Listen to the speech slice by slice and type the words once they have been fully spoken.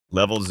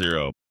Level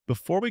 0.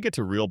 Before we get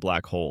to real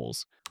black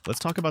holes, let's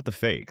talk about the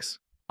fakes.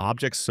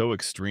 Objects so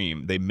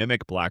extreme, they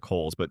mimic black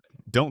holes but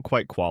don't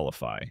quite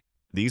qualify.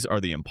 These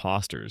are the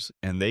impostors,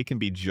 and they can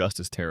be just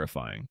as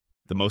terrifying.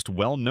 The most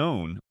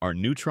well-known are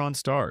neutron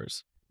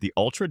stars, the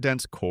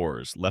ultra-dense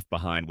cores left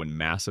behind when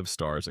massive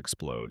stars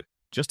explode.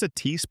 Just a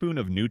teaspoon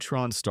of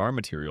neutron star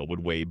material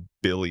would weigh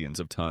billions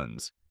of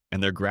tons,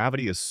 and their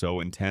gravity is so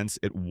intense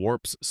it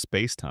warps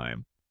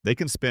space-time. They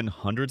can spin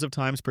hundreds of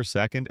times per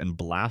second and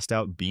blast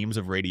out beams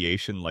of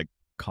radiation like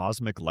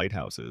cosmic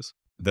lighthouses.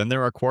 Then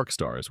there are quark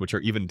stars, which are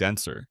even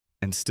denser,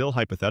 and still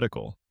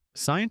hypothetical.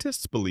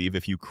 Scientists believe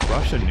if you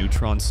crush a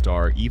neutron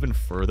star even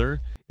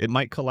further, it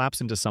might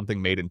collapse into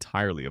something made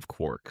entirely of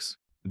quarks.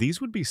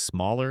 These would be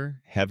smaller,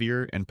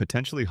 heavier, and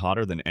potentially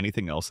hotter than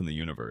anything else in the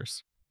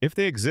universe. If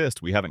they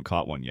exist, we haven't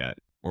caught one yet,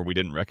 or we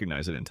didn't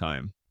recognize it in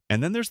time.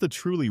 And then there's the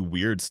truly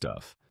weird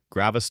stuff.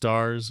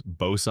 Gravastars,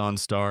 boson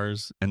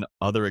stars, and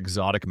other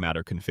exotic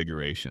matter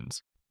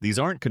configurations. These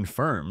aren't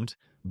confirmed,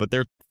 but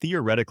they're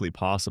theoretically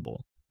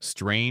possible.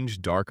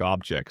 Strange, dark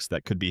objects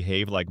that could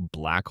behave like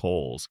black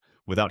holes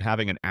without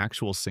having an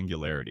actual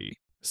singularity.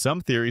 Some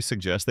theories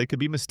suggest they could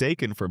be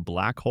mistaken for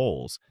black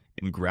holes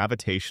in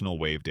gravitational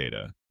wave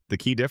data. The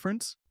key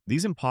difference?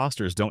 These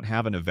imposters don't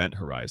have an event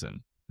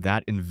horizon,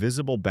 that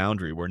invisible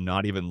boundary where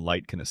not even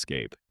light can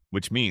escape.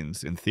 Which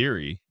means, in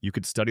theory, you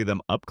could study them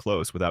up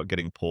close without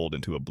getting pulled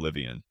into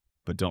oblivion.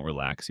 But don't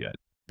relax yet.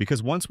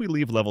 Because once we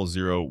leave level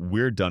 0,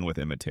 we're done with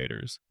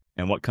imitators.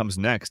 And what comes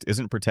next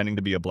isn't pretending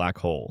to be a black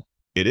hole.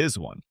 It is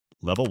one.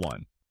 Level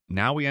 1.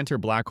 Now we enter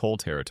black hole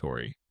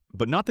territory.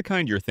 But not the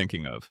kind you're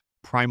thinking of.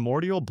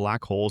 Primordial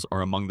black holes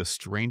are among the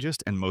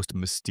strangest and most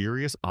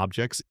mysterious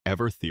objects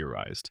ever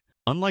theorized.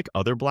 Unlike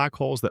other black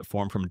holes that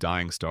form from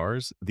dying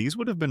stars, these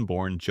would have been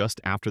born just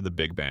after the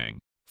Big Bang.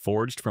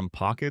 Forged from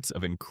pockets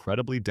of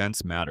incredibly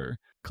dense matter,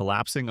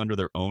 collapsing under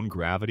their own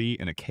gravity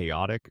in a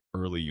chaotic,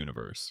 early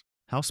universe.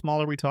 How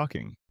small are we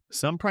talking?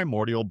 Some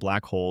primordial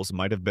black holes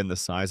might have been the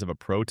size of a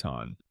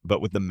proton,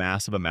 but with the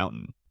mass of a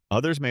mountain.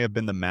 Others may have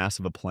been the mass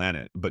of a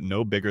planet, but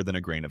no bigger than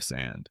a grain of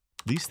sand.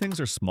 These things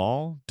are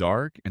small,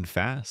 dark, and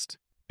fast.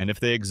 And if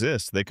they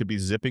exist, they could be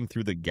zipping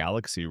through the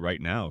galaxy right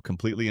now,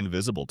 completely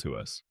invisible to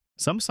us.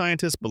 Some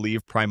scientists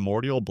believe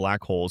primordial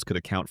black holes could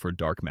account for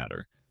dark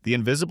matter, the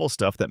invisible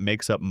stuff that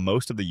makes up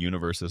most of the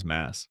universe's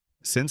mass.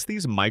 Since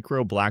these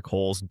micro black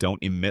holes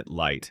don't emit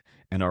light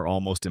and are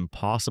almost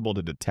impossible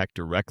to detect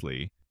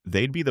directly,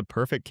 they'd be the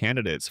perfect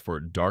candidates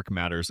for dark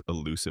matter's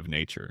elusive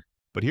nature.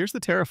 But here's the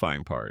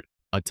terrifying part.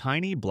 A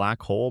tiny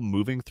black hole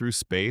moving through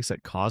space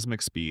at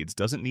cosmic speeds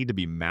doesn't need to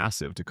be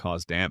massive to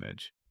cause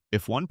damage.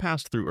 If one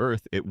passed through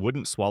Earth, it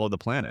wouldn't swallow the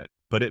planet,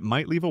 but it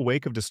might leave a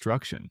wake of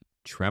destruction,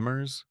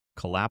 tremors,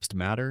 collapsed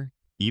matter,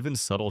 even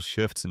subtle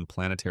shifts in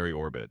planetary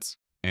orbits.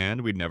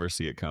 And we'd never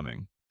see it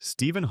coming.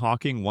 Stephen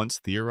Hawking once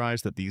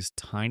theorized that these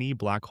tiny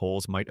black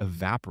holes might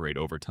evaporate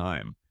over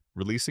time,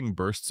 releasing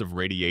bursts of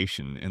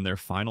radiation in their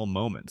final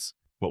moments,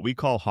 what we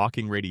call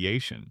Hawking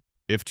radiation.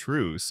 If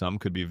true, some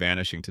could be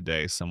vanishing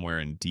today somewhere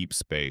in deep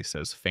space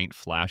as faint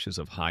flashes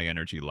of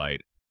high-energy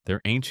light.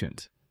 They're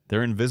ancient,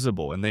 they're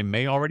invisible, and they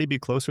may already be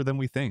closer than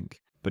we think.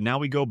 But now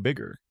we go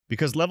bigger,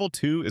 because level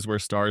 2 is where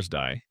stars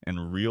die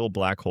and real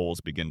black holes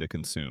begin to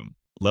consume.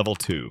 Level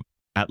 2.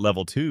 At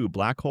level 2,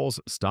 black holes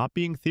stop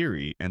being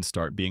theory and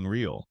start being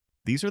real.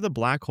 These are the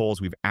black holes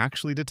we've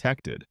actually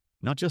detected,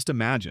 not just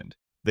imagined.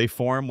 They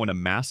form when a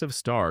massive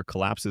star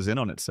collapses in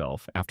on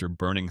itself after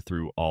burning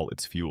through all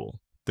its fuel.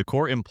 The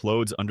core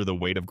implodes under the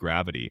weight of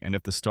gravity, and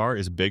if the star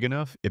is big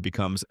enough, it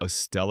becomes a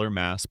stellar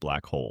mass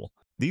black hole.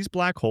 These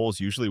black holes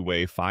usually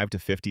weigh 5 to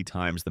 50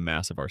 times the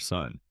mass of our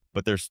sun,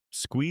 but they're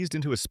squeezed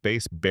into a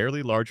space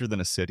barely larger than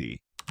a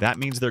city. That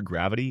means their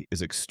gravity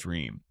is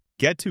extreme.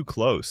 Get too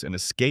close and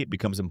escape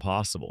becomes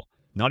impossible.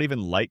 Not even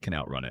light can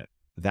outrun it.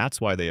 That's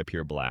why they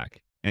appear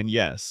black. And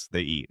yes,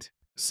 they eat.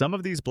 Some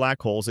of these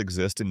black holes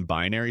exist in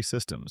binary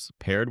systems,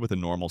 paired with a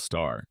normal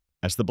star.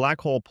 As the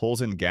black hole pulls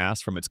in gas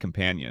from its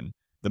companion,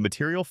 the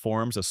material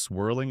forms a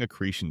swirling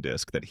accretion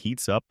disk that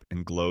heats up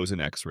and glows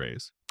in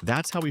X-rays.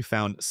 That's how we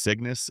found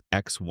Cygnus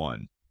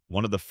X1,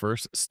 one of the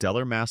first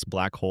stellar mass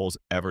black holes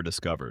ever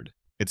discovered.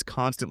 It's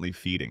constantly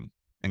feeding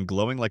and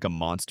glowing like a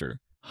monster,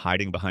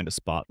 hiding behind a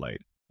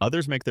spotlight.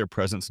 Others make their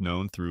presence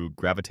known through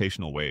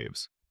gravitational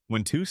waves.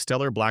 When two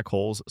stellar black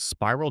holes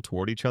spiral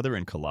toward each other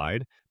and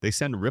collide, they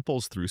send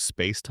ripples through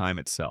space-time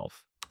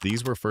itself.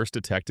 These were first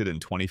detected in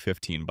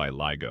 2015 by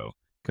LIGO,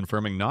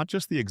 confirming not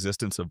just the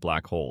existence of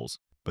black holes,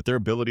 but their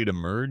ability to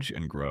merge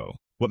and grow.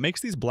 What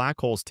makes these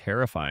black holes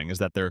terrifying is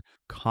that they're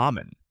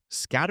common,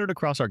 scattered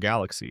across our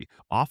galaxy,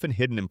 often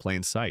hidden in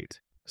plain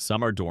sight.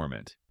 Some are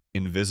dormant,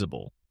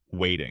 invisible,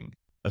 waiting.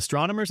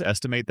 Astronomers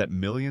estimate that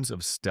millions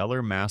of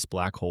stellar mass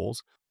black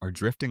holes are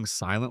drifting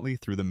silently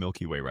through the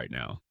Milky Way right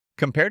now.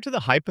 Compared to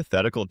the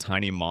hypothetical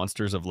tiny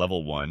monsters of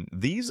level 1,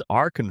 these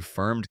are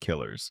confirmed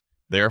killers.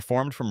 They are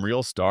formed from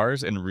real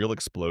stars and real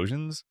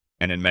explosions,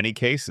 and in many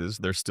cases,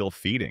 they're still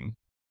feeding.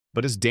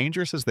 But as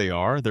dangerous as they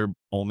are, they're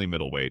only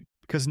middleweight,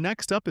 because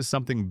next up is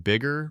something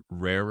bigger,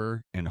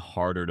 rarer, and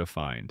harder to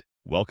find.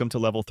 Welcome to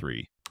level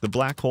 3. the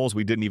black holes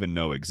we didn't even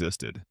know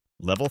existed.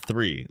 Level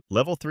 3.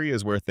 Level 3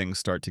 is where things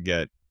start to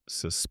get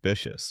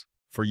suspicious.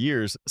 For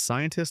years,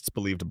 scientists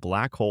believed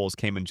black holes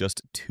came in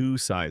just two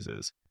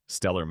sizes: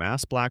 stellar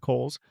mass black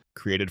holes,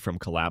 created from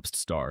collapsed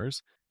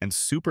stars, and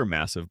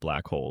supermassive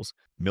black holes,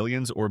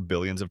 millions or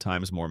billions of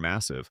times more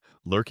massive,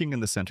 lurking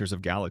in the centers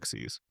of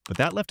galaxies. But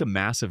that left a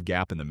massive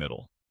gap in the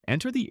middle.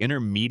 Enter the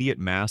intermediate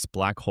mass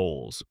black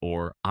holes,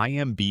 or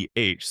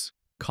IMBHs,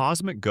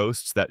 cosmic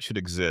ghosts that should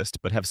exist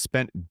but have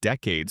spent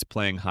decades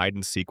playing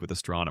hide-and-seek with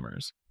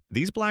astronomers.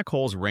 These black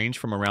holes range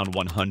from around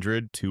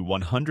 100 to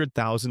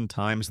 100,000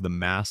 times the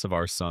mass of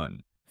our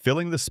Sun,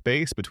 filling the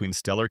space between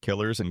stellar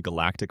killers and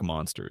galactic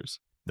monsters.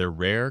 They're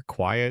rare,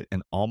 quiet,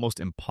 and almost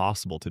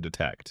impossible to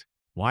detect.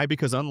 Why?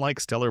 Because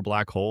unlike stellar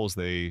black holes,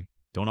 they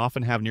don't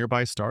often have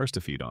nearby stars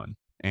to feed on.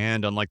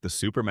 And unlike the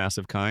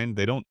supermassive kind,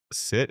 they don't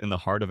sit in the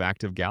heart of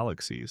active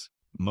galaxies.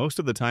 Most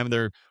of the time,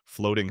 they're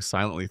floating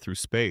silently through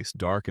space,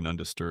 dark and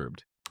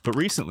undisturbed. But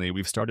recently,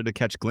 we've started to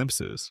catch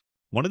glimpses.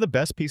 One of the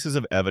best pieces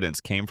of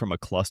evidence came from a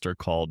cluster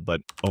called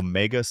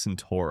Omega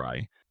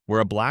Centauri, where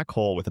a black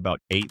hole with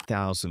about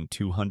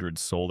 8,200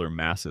 solar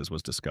masses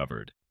was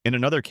discovered. In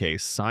another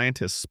case,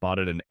 scientists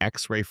spotted an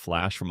X-ray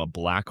flash from a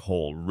black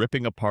hole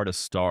ripping apart a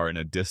star in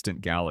a distant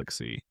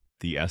galaxy.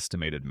 The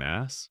estimated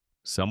mass?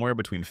 Somewhere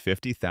between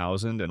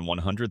 50,000 and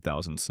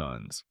 100,000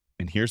 suns.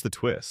 And here's the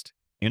twist.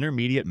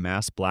 Intermediate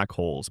mass black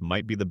holes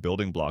might be the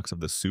building blocks of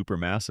the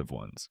supermassive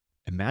ones.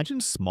 Imagine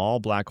small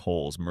black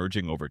holes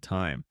merging over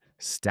time,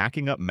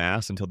 stacking up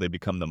mass until they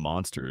become the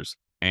monsters,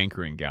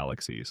 anchoring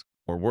galaxies.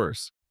 Or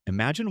worse,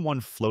 imagine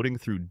one floating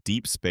through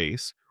deep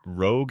space,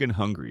 rogue and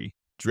hungry,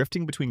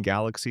 drifting between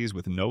galaxies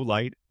with no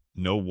light,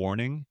 no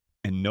warning,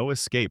 and no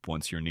escape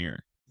once you're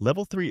near.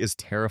 Level 3 is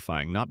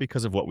terrifying not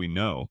because of what we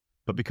know,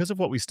 but because of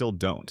what we still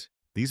don't.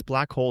 These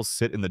black holes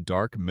sit in the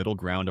dark middle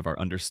ground of our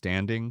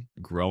understanding,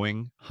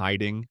 growing,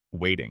 hiding,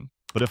 waiting.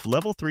 But if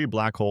level 3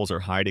 black holes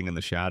are hiding in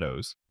the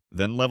shadows,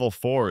 then level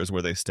 4 is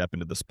where they step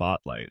into the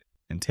spotlight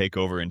and take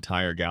over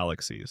entire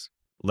galaxies.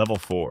 Level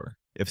 4.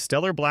 If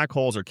stellar black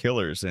holes are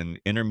killers and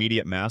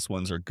intermediate mass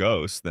ones are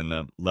ghosts, then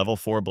the level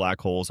 4 black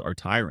holes are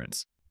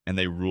tyrants, and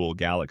they rule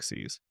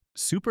galaxies.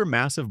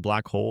 Supermassive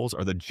black holes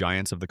are the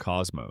giants of the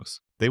cosmos.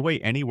 They weigh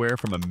anywhere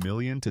from 1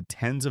 million to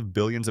tens of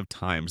billions of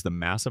times the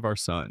mass of our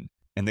Sun,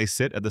 and they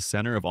sit at the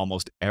center of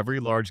almost every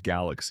large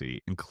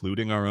galaxy,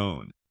 including our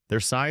own. Their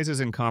size is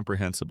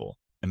incomprehensible.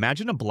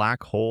 Imagine a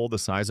black hole the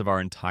size of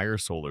our entire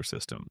solar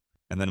system,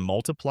 and then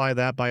multiply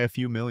that by a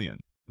few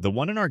million. The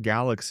one in our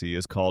galaxy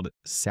is called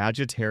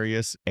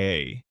Sagittarius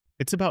A.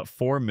 It's about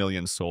 4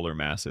 million solar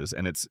masses,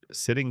 and it's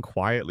sitting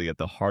quietly at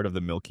the heart of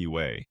the Milky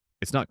Way.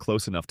 It's not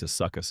close enough to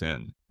suck us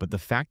in, but the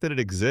fact that it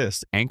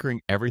exists,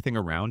 anchoring everything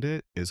around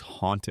it, is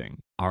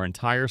haunting. Our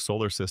entire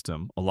solar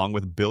system, along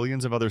with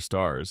billions of other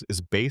stars, is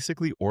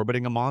basically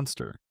orbiting a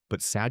monster.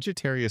 But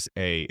Sagittarius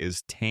A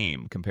is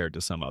tame compared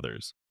to some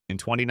others. In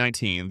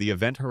 2019, the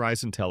Event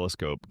Horizon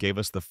Telescope gave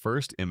us the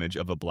first image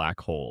of a black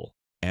hole,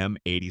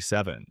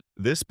 M87.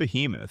 This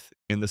behemoth,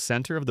 in the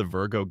center of the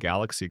Virgo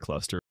galaxy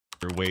cluster,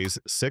 weighs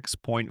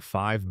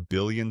 6.5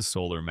 billion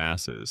solar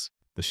masses.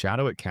 The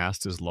shadow it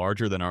casts is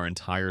larger than our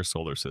entire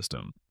solar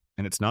system,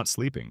 and it's not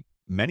sleeping.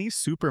 Many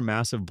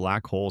supermassive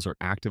black holes are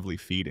actively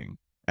feeding.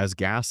 As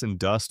gas and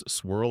dust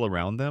swirl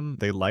around them,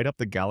 they light up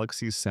the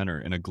galaxy's center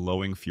in a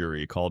glowing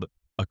fury called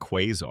a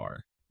quasar.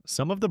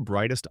 Some of the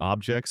brightest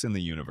objects in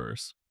the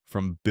universe.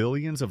 From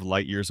billions of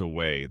light years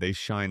away, they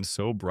shine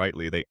so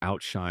brightly they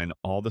outshine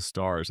all the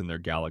stars in their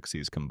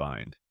galaxies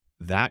combined.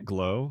 That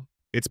glow?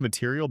 It's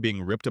material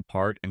being ripped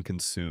apart and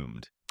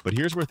consumed. But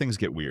here's where things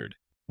get weird.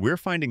 We're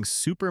finding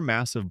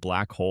supermassive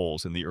black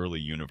holes in the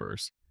early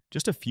universe,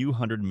 just a few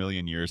 100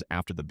 million years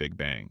after the Big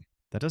Bang.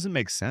 That doesn't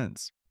make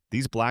sense.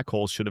 These black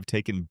holes should have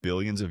taken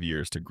billions of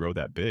years to grow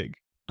that big,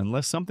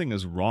 unless something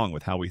is wrong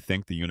with how we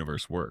think the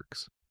universe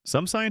works.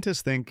 Some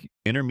scientists think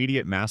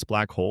intermediate mass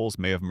black holes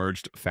may have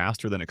merged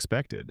faster than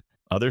expected.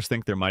 Others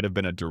think there might have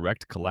been a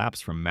direct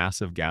collapse from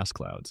massive gas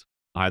clouds.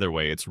 Either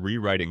way, it's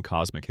rewriting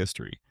cosmic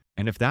history.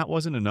 And if that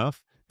wasn't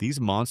enough, these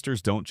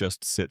monsters don't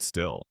just sit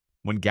still.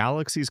 When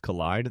galaxies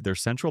collide, their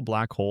central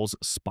black holes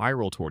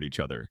spiral toward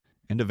each other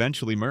and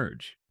eventually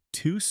merge.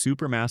 Two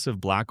supermassive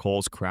black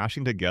holes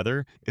crashing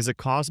together is a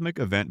cosmic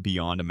event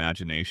beyond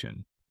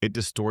imagination. It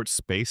distorts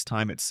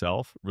space-time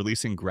itself,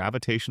 releasing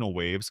gravitational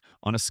waves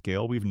on a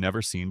scale we've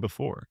never seen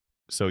before.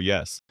 So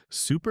yes,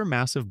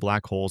 supermassive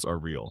black holes are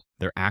real.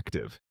 They're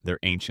active, they're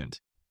ancient,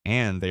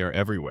 and they are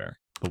everywhere.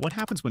 But what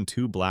happens when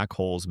two black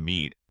holes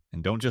meet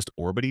and don't just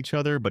orbit each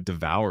other, but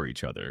devour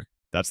each other?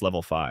 That's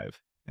level 5.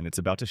 And it's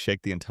about to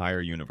shake the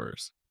entire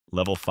universe.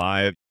 Level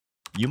 5.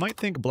 You might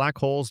think black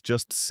holes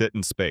just sit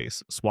in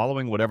space,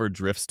 swallowing whatever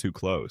drifts too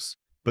close.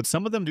 But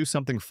some of them do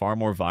something far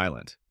more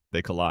violent.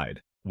 They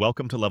collide.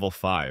 Welcome to level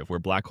 5, where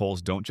black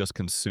holes don't just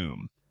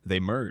consume, they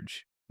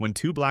merge. When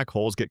two black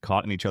holes get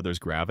caught in each other's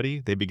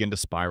gravity, they begin to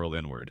spiral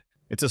inward.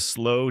 It's a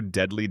slow,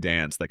 deadly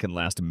dance that can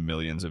last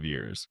millions of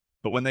years.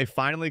 But when they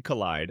finally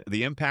collide,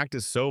 the impact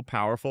is so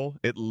powerful,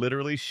 it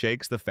literally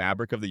shakes the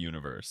fabric of the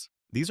universe.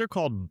 These are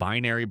called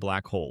binary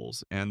black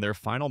holes, and their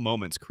final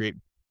moments create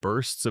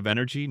bursts of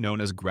energy known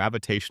as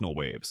gravitational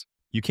waves.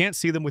 You can't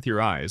see them with your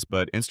eyes,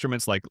 but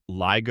instruments like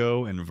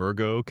LIGO and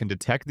Virgo can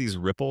detect these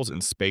ripples in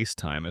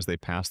space-time as they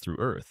pass through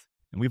Earth.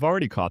 And we've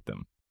already caught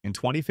them. In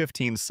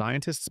 2015,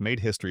 scientists made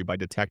history by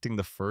detecting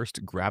the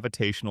first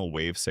gravitational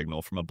wave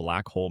signal from a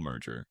black hole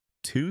merger.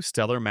 Two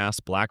stellar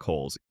mass black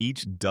holes,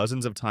 each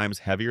dozens of times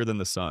heavier than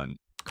the Sun,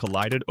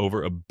 collided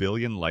over 1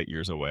 billion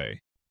light-years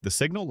away. The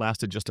signal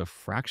lasted just a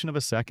fraction of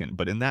a second,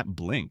 but in that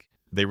blink,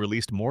 they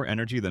released more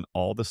energy than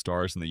all the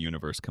stars in the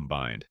universe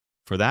combined.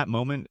 For that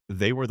moment,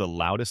 they were the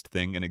loudest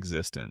thing in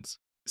existence.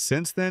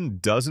 Since then,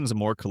 dozens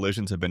more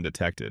collisions have been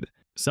detected.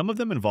 Some of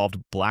them involved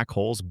black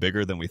holes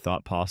bigger than we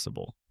thought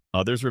possible.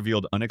 Others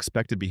revealed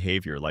unexpected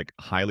behavior like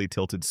highly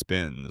tilted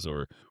spins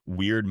or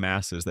weird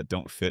masses that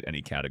don't fit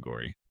any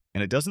category.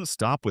 And it doesn't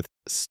stop with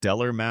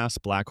stellar mass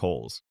black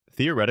holes.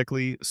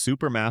 Theoretically,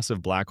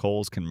 supermassive black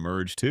holes can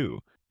merge too.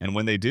 And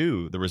when they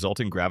do, the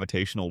resulting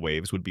gravitational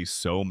waves would be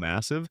so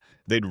massive,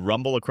 they'd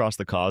rumble across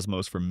the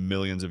cosmos for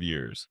millions of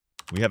years.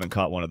 We haven't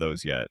caught one of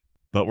those yet,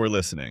 but we're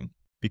listening.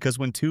 Because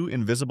when two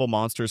invisible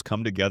monsters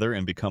come together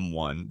and become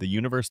one, the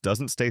universe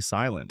doesn't stay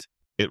silent.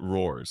 It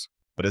roars.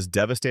 But as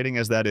devastating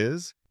as that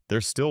is,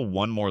 there's still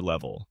one more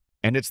level.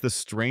 And it's the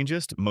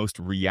strangest, most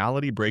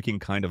reality-breaking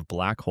kind of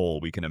black hole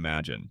we can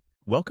imagine.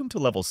 Welcome to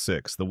Level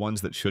 6, the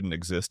ones that shouldn't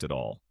exist at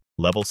all.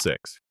 Level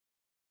 6.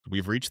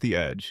 We've reached the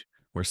edge,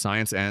 where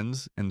science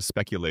ends and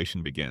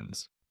speculation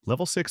begins.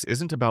 Level 6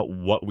 isn't about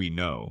what we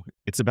know,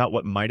 it's about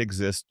what might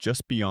exist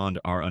just beyond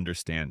our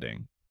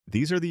understanding.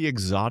 These are the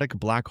exotic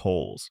black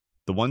holes,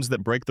 the ones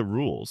that break the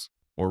rules,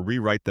 or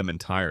rewrite them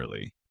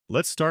entirely.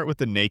 Let's start with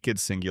the naked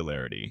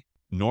singularity.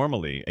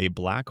 Normally, a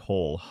black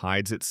hole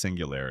hides its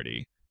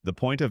singularity, the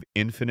point of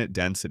infinite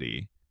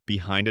density,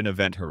 behind an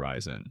event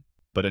horizon.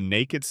 But a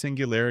naked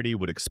singularity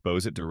would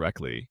expose it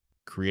directly,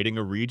 creating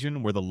a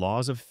region where the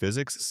laws of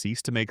physics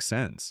cease to make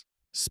sense.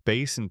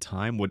 Space and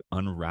time would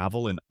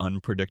unravel in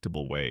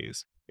unpredictable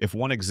ways. If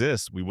one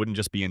exists, we wouldn't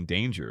just be in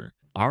danger.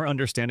 Our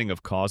understanding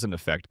of cause and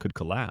effect could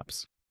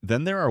collapse.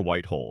 Then there are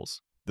white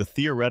holes, the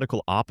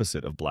theoretical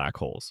opposite of black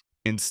holes.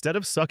 Instead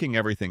of sucking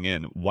everything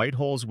in, white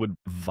holes would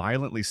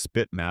violently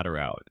spit matter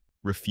out,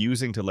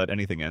 refusing to let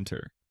anything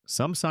enter.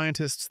 Some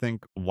scientists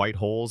think white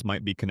holes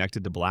might be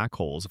connected to black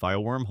holes via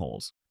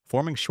wormholes,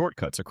 forming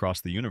shortcuts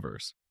across the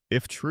universe.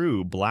 If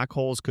true, black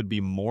holes could be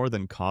more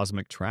than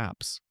cosmic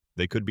traps.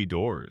 They could be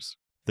doors.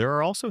 There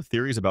are also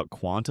theories about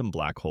quantum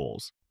black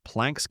holes,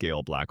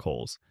 Planck-scale black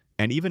holes,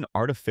 and even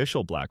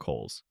artificial black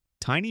holes,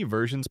 tiny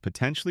versions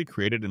potentially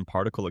created in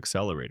particle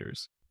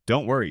accelerators.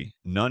 Don't worry,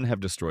 none have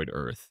destroyed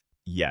Earth.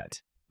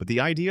 Yet. But the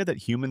idea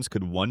that humans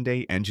could one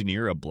day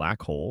engineer a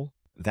black hole?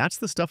 That's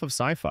the stuff of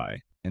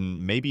sci-fi,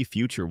 and maybe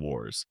future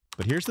wars.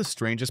 But here's the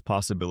strangest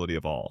possibility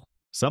of all.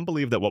 Some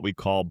believe that what we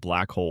call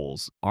black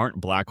holes aren't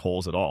black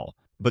holes at all,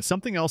 but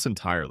something else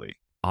entirely.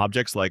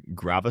 Objects like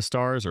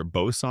gravastars or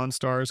boson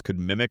stars could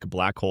mimic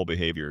black hole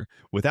behavior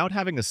without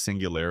having a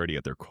singularity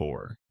at their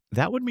core.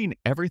 That would mean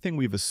everything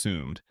we've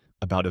assumed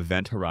about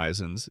event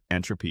horizons,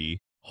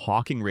 entropy,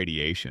 Hawking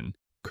radiation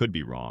could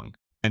be wrong.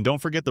 And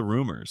don't forget the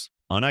rumors.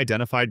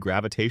 Unidentified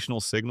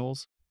gravitational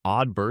signals,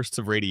 odd bursts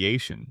of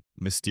radiation,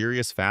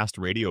 mysterious fast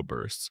radio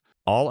bursts,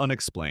 all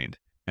unexplained,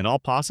 and all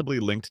possibly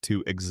linked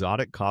to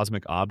exotic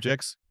cosmic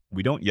objects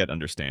we don't yet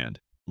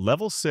understand.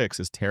 Level 6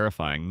 is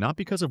terrifying not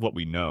because of what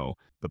we know,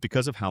 but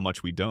because of how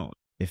much we don't.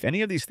 If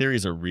any of these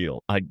theories are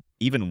real,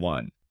 even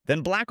one,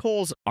 then black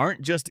holes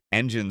aren't just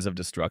engines of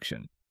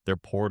destruction. They're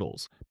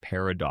portals,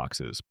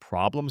 paradoxes,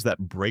 problems that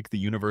break the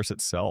universe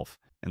itself.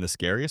 And the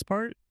scariest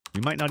part?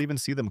 We might not even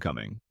see them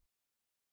coming.